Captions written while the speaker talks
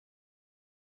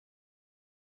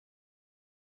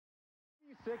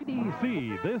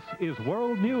DC, this is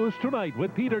World News Tonight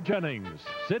with Peter Jennings.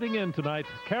 Sitting in tonight,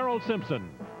 Carol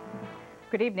Simpson.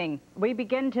 Good evening. We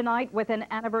begin tonight with an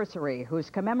anniversary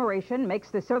whose commemoration makes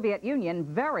the Soviet Union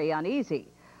very uneasy.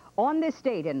 On this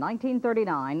date in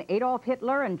 1939, Adolf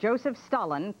Hitler and Joseph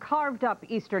Stalin carved up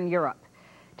Eastern Europe.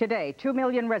 Today, 2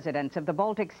 million residents of the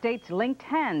Baltic states linked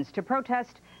hands to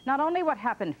protest not only what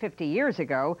happened 50 years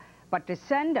ago, but to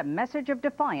send a message of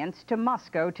defiance to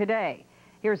Moscow today.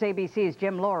 Here's ABC's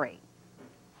Jim Laurie.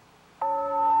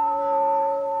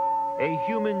 A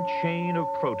human chain of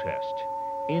protest.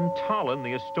 In Tallinn,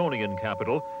 the Estonian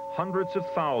capital, hundreds of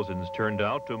thousands turned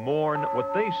out to mourn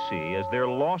what they see as their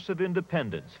loss of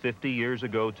independence 50 years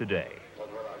ago today.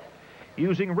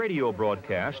 Using radio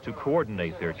broadcasts to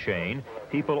coordinate their chain,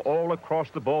 people all across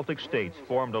the Baltic states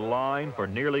formed a line for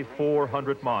nearly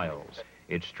 400 miles.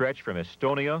 It stretched from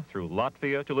Estonia through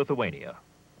Latvia to Lithuania.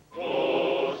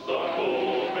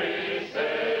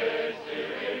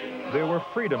 There were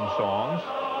freedom songs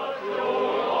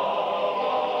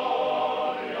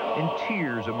and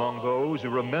tears among those who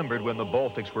remembered when the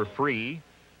Baltics were free,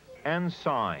 and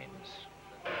signs.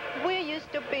 We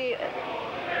used to be,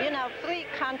 free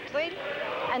country,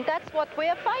 and that's what we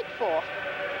fight for.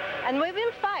 And we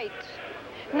will fight,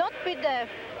 not with the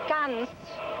guns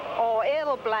or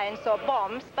aeroplanes or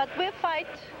bombs, but we'll fight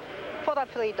for our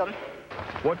freedom.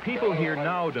 What people here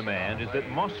now demand is that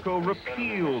Moscow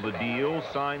repeal the deal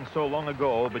signed so long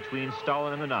ago between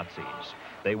Stalin and the Nazis.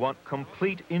 They want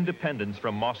complete independence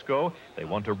from Moscow. They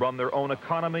want to run their own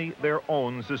economy, their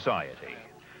own society.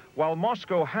 While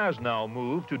Moscow has now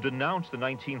moved to denounce the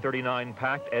 1939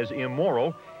 pact as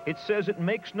immoral, it says it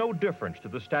makes no difference to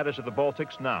the status of the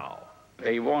Baltics now.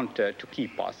 They want to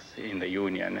keep us in the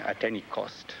Union at any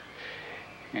cost.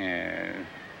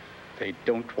 They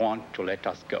don't want to let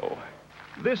us go.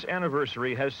 This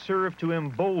anniversary has served to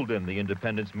embolden the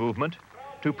independence movement,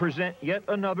 to present yet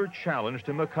another challenge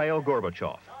to Mikhail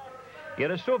Gorbachev.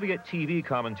 Yet a Soviet TV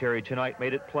commentary tonight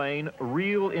made it plain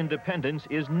real independence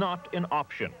is not an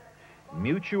option.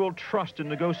 Mutual trust and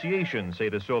negotiation, say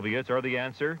the Soviets, are the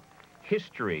answer.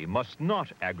 History must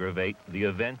not aggravate the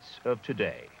events of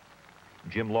today.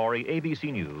 Jim Laurie,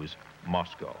 ABC News,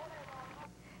 Moscow.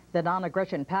 The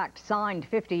Non-Aggression Pact, signed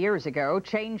 50 years ago,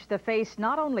 changed the face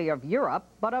not only of Europe,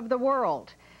 but of the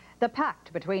world. The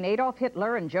pact between Adolf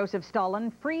Hitler and Joseph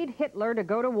Stalin freed Hitler to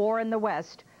go to war in the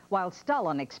West, while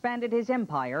Stalin expanded his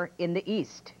empire in the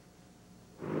East.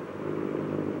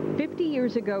 50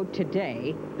 years ago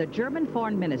today, the German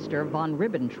Foreign Minister von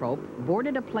Ribbentrop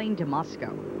boarded a plane to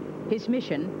Moscow. His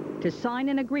mission, to sign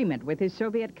an agreement with his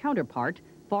Soviet counterpart,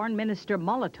 Foreign Minister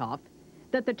Molotov,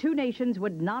 that the two nations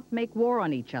would not make war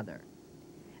on each other.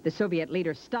 The Soviet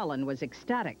leader Stalin was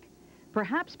ecstatic,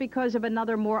 perhaps because of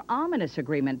another more ominous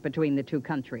agreement between the two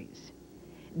countries.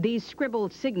 These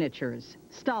scribbled signatures,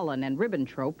 Stalin and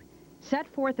Ribbentrop, set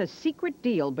forth a secret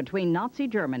deal between Nazi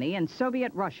Germany and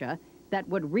Soviet Russia that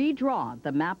would redraw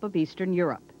the map of Eastern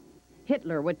Europe.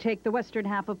 Hitler would take the western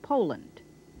half of Poland.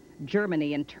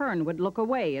 Germany, in turn, would look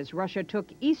away as Russia took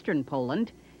eastern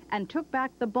Poland and took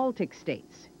back the Baltic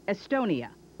states, Estonia,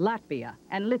 Latvia,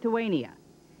 and Lithuania,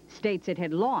 states it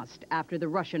had lost after the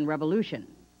Russian Revolution.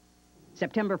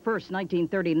 September 1st,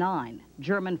 1939,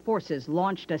 German forces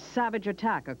launched a savage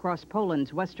attack across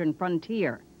Poland's western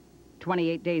frontier.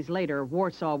 28 days later,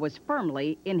 Warsaw was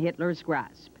firmly in Hitler's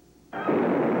grasp.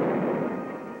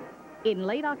 In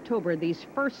late October, these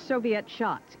first Soviet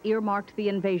shots earmarked the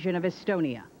invasion of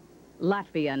Estonia.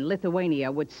 Latvia and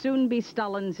Lithuania would soon be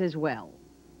Stalin's as well.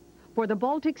 For the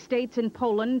Baltic states and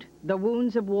Poland, the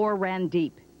wounds of war ran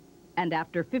deep. And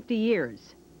after 50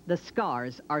 years, the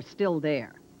scars are still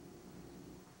there.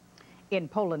 In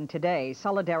Poland today,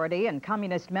 Solidarity and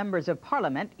communist members of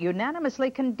parliament unanimously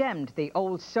condemned the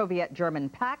old Soviet-German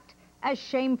pact as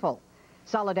shameful.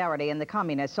 Solidarity and the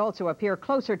communists also appear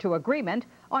closer to agreement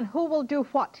on who will do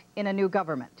what in a new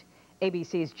government.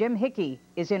 ABC's Jim Hickey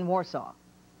is in Warsaw.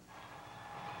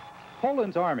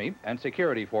 Poland's army and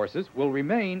security forces will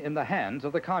remain in the hands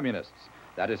of the communists.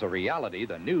 That is a reality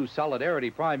the new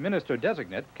Solidarity Prime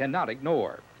Minister-designate cannot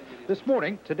ignore. This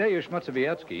morning, Tadeusz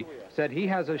Mazowiecki said he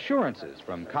has assurances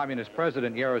from Communist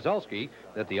President Jaruzelski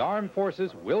that the armed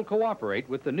forces will cooperate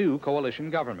with the new coalition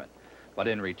government. But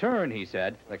in return, he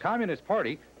said, the Communist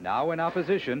Party, now in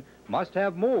opposition, must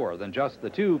have more than just the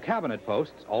 2 cabinet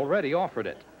posts already offered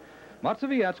it.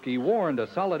 Mazowiecki warned a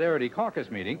Solidarity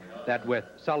caucus meeting that with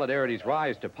Solidarity's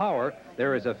rise to power,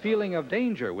 there is a feeling of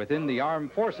danger within the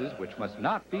armed forces which must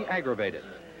not be aggravated.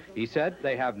 He said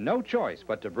they have no choice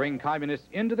but to bring communists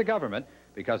into the government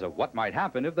because of what might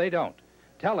happen if they don't.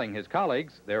 telling his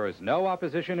colleagues there is no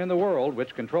opposition in the world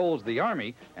which controls the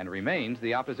army and remains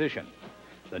the opposition.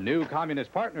 The new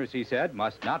communist partners, he said,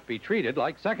 must not be treated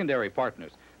like secondary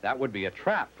partners. That would be a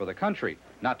trap for the country,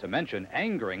 not to mention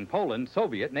angering Poland's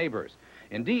Soviet neighbors.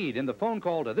 Indeed, in the phone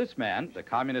call to this man, the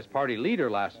Communist Party leader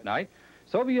last night,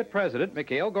 Soviet President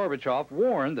Mikhail Gorbachev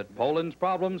warned that Poland's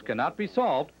problems cannot be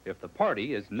solved if the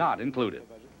party is not included.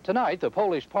 Tonight, the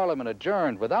Polish parliament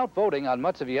adjourned without voting on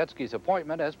Mazowiecki's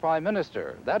appointment as prime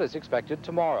minister. That is expected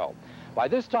tomorrow. By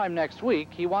this time next week,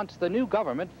 he wants the new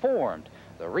government formed,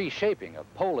 the reshaping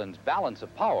of Poland's balance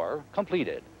of power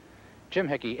completed. Jim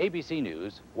Hickey, ABC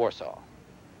News, Warsaw.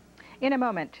 In a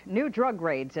moment, new drug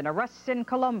raids and arrests in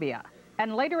Colombia.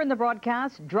 And later in the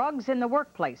broadcast, drugs in the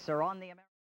workplace are on the American...